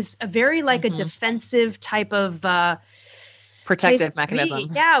it was a very like a defensive type of protective mechanism.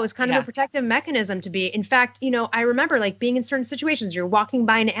 Yeah, it was kind of a protective mechanism to be. In fact, I remember like being in certain situations, you're walking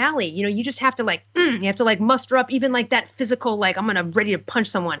by an alley, you just have to you have to like muster up even like that physical, like I'm ready to punch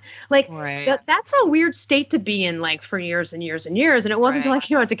someone. Like that's a weird state to be in like for years and years and years. And it wasn't until I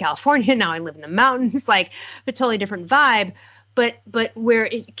came out to California. Now I live in the mountains, like a totally different vibe. But where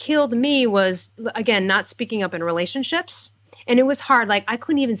it killed me was, again, not speaking up in relationships. And it was hard. Like I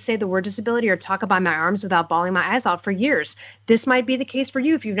couldn't even say the word disability or talk about my arms without bawling my eyes out for years. This might be the case for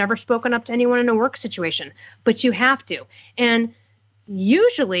you if you've never spoken up to anyone in a work situation, but you have to. And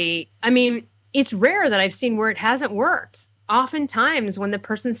usually, I mean, it's rare that I've seen where it hasn't worked. Oftentimes when the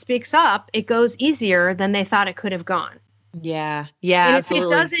person speaks up, it goes easier than they thought it could have gone. Yeah, and absolutely.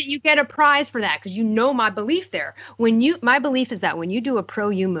 If it doesn't, you get a prize for that because my belief there. My belief is that when you do a pro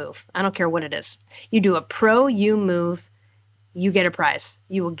you move, I don't care what it is, you do a pro you move, you get a prize.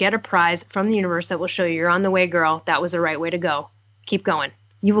 You will get a prize from the universe that will show you you're on the way, girl. That was the right way to go. Keep going.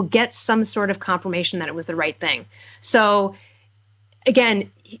 You will get some sort of confirmation that it was the right thing. So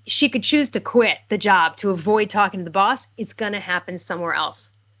again, she could choose to quit the job to avoid talking to the boss. It's going to happen somewhere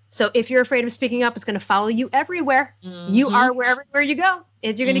else. So if you're afraid of speaking up, it's going to follow you everywhere. You are wherever you go.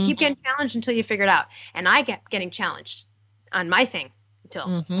 You're going to keep getting challenged until you figure it out. And I kept getting challenged on my thing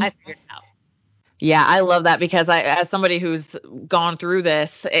until I figured it out. Yeah, I love that because as somebody who's gone through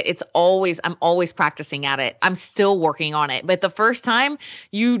this, I'm always practicing at it. I'm still working on it. But the first time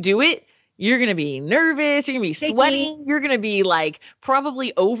you do it, you're going to be nervous. You're going to be sweating. You're going to be like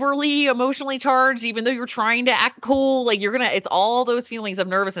probably overly emotionally charged, even though you're trying to act cool. Like it's all those feelings of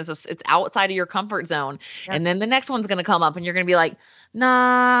nervousness. It's outside of your comfort zone. Yep. And then the next one's going to come up and you're going to be like,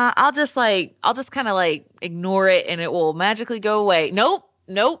 nah, I'll just kind of like ignore it and it will magically go away. Nope.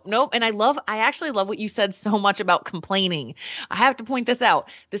 And I actually love what you said so much about complaining. I have to point this out.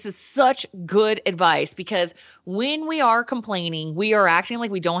 This is such good advice because when we are complaining, we are acting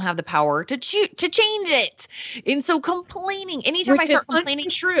like we don't have the power to change it. And so complaining, anytime I start complaining,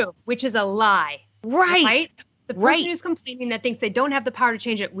 true, which is a lie. Right? The person who's complaining that thinks they don't have the power to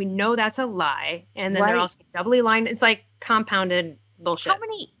change it, we know that's a lie. And then they're also doubly lying. It's like compounded bullshit. How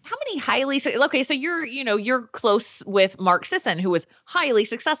many highly, okay, so you're close with Mark Sisson, who was highly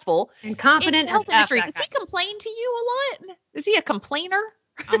successful and confident in the health industry. Does he complain to you a lot? Is he a complainer?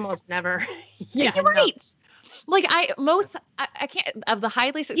 Almost never. Yeah, you're right. Like I can't, of the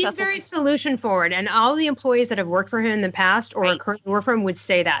highly successful. He's very solution forward, and all the employees that have worked for him in the past or currently work for him would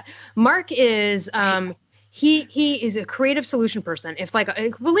say that. Mark is He is a creative solution person. If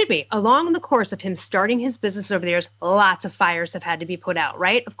believe me, along the course of him starting his business over the years, lots of fires have had to be put out,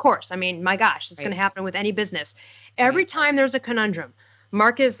 right? Of course. I mean, my gosh, it's going to happen with any business. Every time there's a conundrum,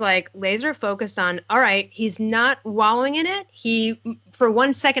 Mark is like laser focused on, all right, he's not wallowing in it. He, for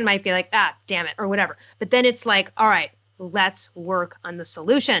 1 second, might be like, damn it, or whatever. But then it's like, all right, let's work on the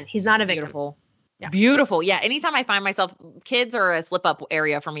solution. He's not a victim. Beautiful. Yeah. Beautiful. Yeah. Anytime I find myself, kids are a slip up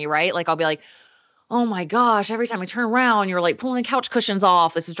area for me, right? Like I'll be like, oh my gosh, every time I turn around, you're like pulling the couch cushions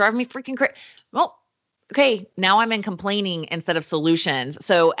off. This is driving me freaking crazy. Well, okay, now I'm in complaining instead of solutions.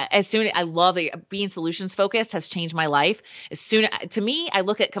 So I love it. Being solutions focused has changed my life. To me, I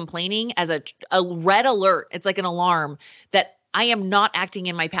look at complaining as a red alert. It's like an alarm that I am not acting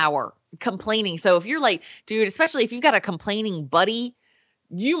in my power. complaining. So if you're like, dude, especially if you've got a complaining buddy,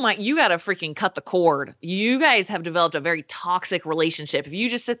 you got to freaking cut the cord. You guys have developed a very toxic relationship. If you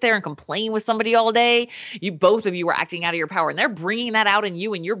just sit there and complain with somebody all day, both of you are acting out of your power, and they're bringing that out in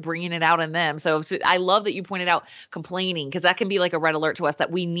you and you're bringing it out in them. So I love that you pointed out complaining, because that can be like a red alert to us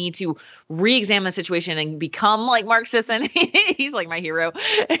that we need to re-examine the situation and become like Mark Sisson. He's like my hero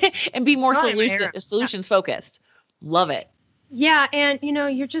and be more solutions focused. Love it. Yeah. And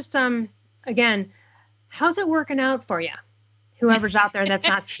you're just, again, how's it working out for you? Whoever's out there that's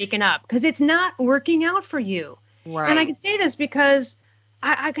not speaking up, because it's not working out for you. Right. And I can say this because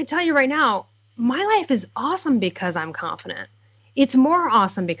I can tell you right now, my life is awesome because I'm confident. It's more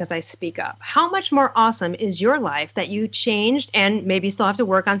awesome because I speak up. How much more awesome is your life that you changed, and maybe you still have to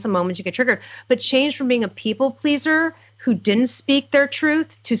work on some moments you get triggered, but changed from being a people pleaser who didn't speak their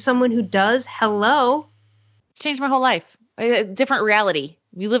truth to someone who does? Hello. It's changed my whole life. A different reality.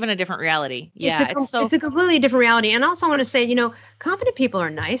 We live in a different reality. Yeah, it's a completely different reality. And also I want to say, confident people are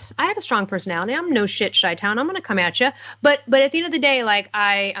nice. I have a strong personality. I'm no shit Chi-Town. I'm going to come at you. But at the end of the day, like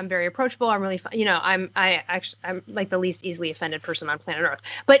I'm very approachable. I'm really, I'm like the least easily offended person on planet Earth.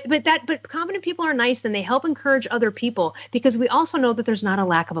 But confident people are nice, and they help encourage other people, because we also know that there's not a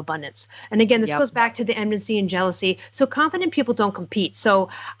lack of abundance. And again, this goes back to the enmity and jealousy. So confident people don't compete. So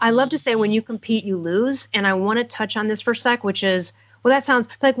I love to say, when you compete, you lose. And I want to touch on this for a sec, which is, well, that sounds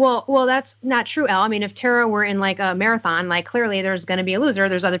like, well, that's not true, Elle. I mean, if Tara were in like a marathon, like clearly there's going to be a loser.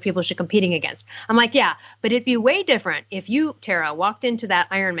 There's other people she's competing against. I'm like, yeah, but it'd be way different if you, Tara, walked into that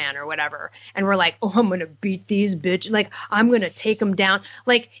Ironman or whatever, and we're like, oh, I'm going to beat these bitch. Like, I'm going to take them down.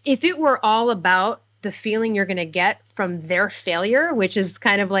 Like, if it were all about the feeling you're going to get from their failure, which is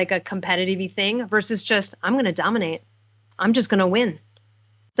kind of like a competitive thing, versus just, I'm going to dominate. I'm just going to win.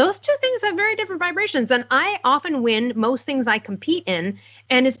 Those two things have very different vibrations. And I often win most things I compete in.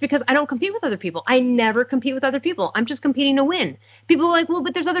 And it's because I don't compete with other people. I never compete with other people. I'm just competing to win. People are like, well,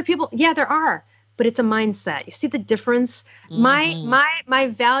 but there's other people. Yeah, there are. But it's a mindset. You see the difference? Mm-hmm. My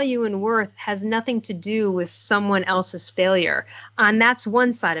value and worth has nothing to do with someone else's failure. And that's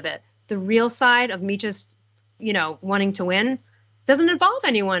one side of it. The real side of me just, wanting to win doesn't involve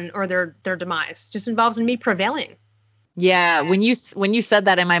anyone or their demise. Just involves me prevailing. Yeah. When you said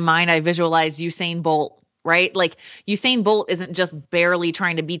that, in my mind, I visualized Usain Bolt, right? Like, Usain Bolt isn't just barely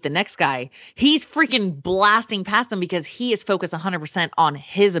trying to beat the next guy. He's freaking blasting past him because he is focused 100% on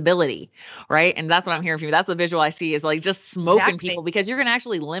his ability. Right. And that's what I'm hearing from you. That's the visual I see, is like just smoking people, because you're going to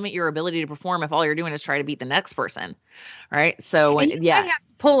actually limit your ability to perform if all you're doing is try to beat the next person. Right. So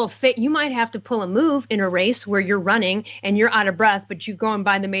you might have to pull a move in a race where you're running and you're out of breath, but you go and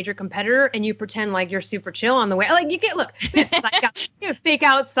buy the major competitor and you pretend like you're super chill on the way. Like, fake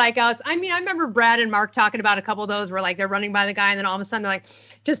outs, psych outs. I mean, I remember Brad and Mark talking about a couple of those where like they're running by the guy and then all of a sudden they're like,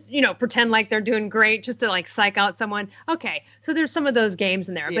 just, pretend like they're doing great just to like psych out someone. Okay. So there's some of those games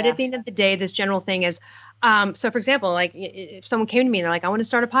in there, but at the end of the day, this general thing is, so for example, like if someone came to me and they're like, I want to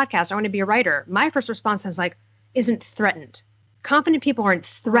start a podcast, I want to be a writer. My first response is like, isn't threatened. Confident people aren't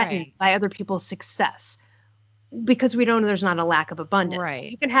threatened by other people's success, because we don't know there's not a lack of abundance.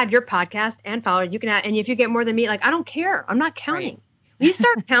 Right. You can have your podcast and followers. You can have, and if you get more than me, like, I don't care. I'm not counting. Right. When you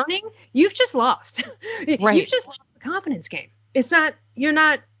start counting, you've just lost. Right. You've just lost the confidence game. It's not, you're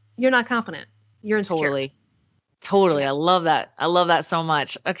not confident. You're insecure. Totally. I love that. I love that so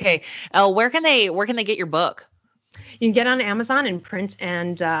much. Okay. Elle, where can they get your book? You can get on Amazon in print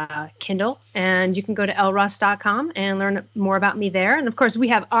and Kindle, and you can go to elleruss.com and learn more about me there. And of course, we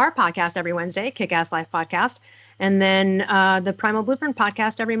have our podcast every Wednesday, Kick-Ass Life Podcast, and then the Primal Blueprint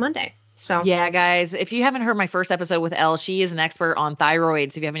Podcast every Monday. So yeah, guys, if you haven't heard my first episode with Elle, she is an expert on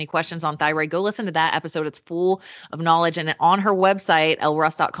thyroid. So if you have any questions on thyroid, go listen to that episode. It's full of knowledge. And on her website,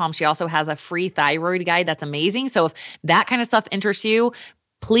 elleruss.com, she also has a free thyroid guide that's amazing. So if that kind of stuff interests you,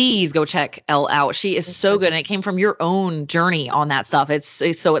 please go check Elle out. She is so good. And it came from your own journey on that stuff.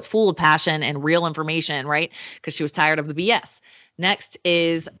 It's full of passion and real information, right? Because she was tired of the BS. Next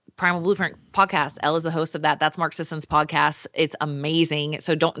is Primal Blueprint podcast. Elle is the host of that. That's Mark Sisson's podcast. It's amazing.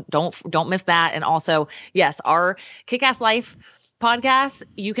 So don't miss that. And also, yes, our Kick-Ass Life podcast,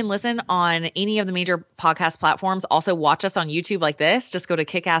 you can listen on any of the major podcast platforms. Also watch us on YouTube like this. Just go to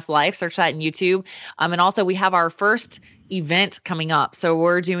Kick-Ass Life, search that in YouTube. And also we have our first event coming up. So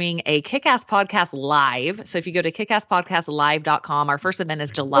we're doing a Kick-Ass Podcast Live. So if you go to kickasspodcastlive.com, our first event is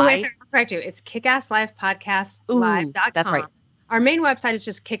July. Oh, wait, sorry, I'll correct you. It's kickasslifepodcastlive.com. That's right. Our main website is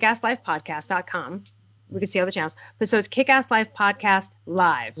just kickasslifepodcast.com. We can see all the channels. But so it's Kick-Ass Life Podcast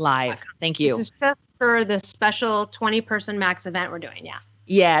Live. Thank you. This is just for the special 20-person max event we're doing. Yeah.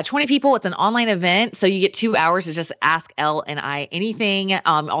 Yeah, 20 people. It's an online event. So you get 2 hours to just ask Elle and I anything.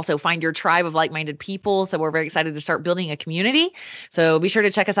 Also find your tribe of like-minded people. So we're very excited to start building a community. So be sure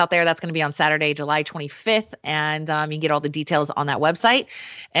to check us out there. That's going to be on Saturday, July 25th. And you can get all the details on that website.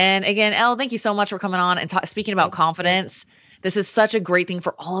 And again, Elle, thank you so much for coming on and speaking about confidence. This is such a great thing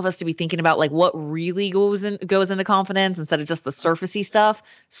for all of us to be thinking about, like what really goes into confidence instead of just the surfacey stuff.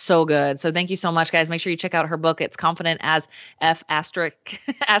 So good. So thank you so much, guys. Make sure you check out her book. It's Confident as F asterisk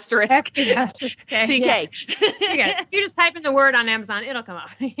asterisk CK. You just type in the word on Amazon, it'll come up.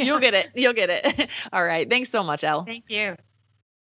 You'll get it. All right. Thanks so much, Elle. Thank you.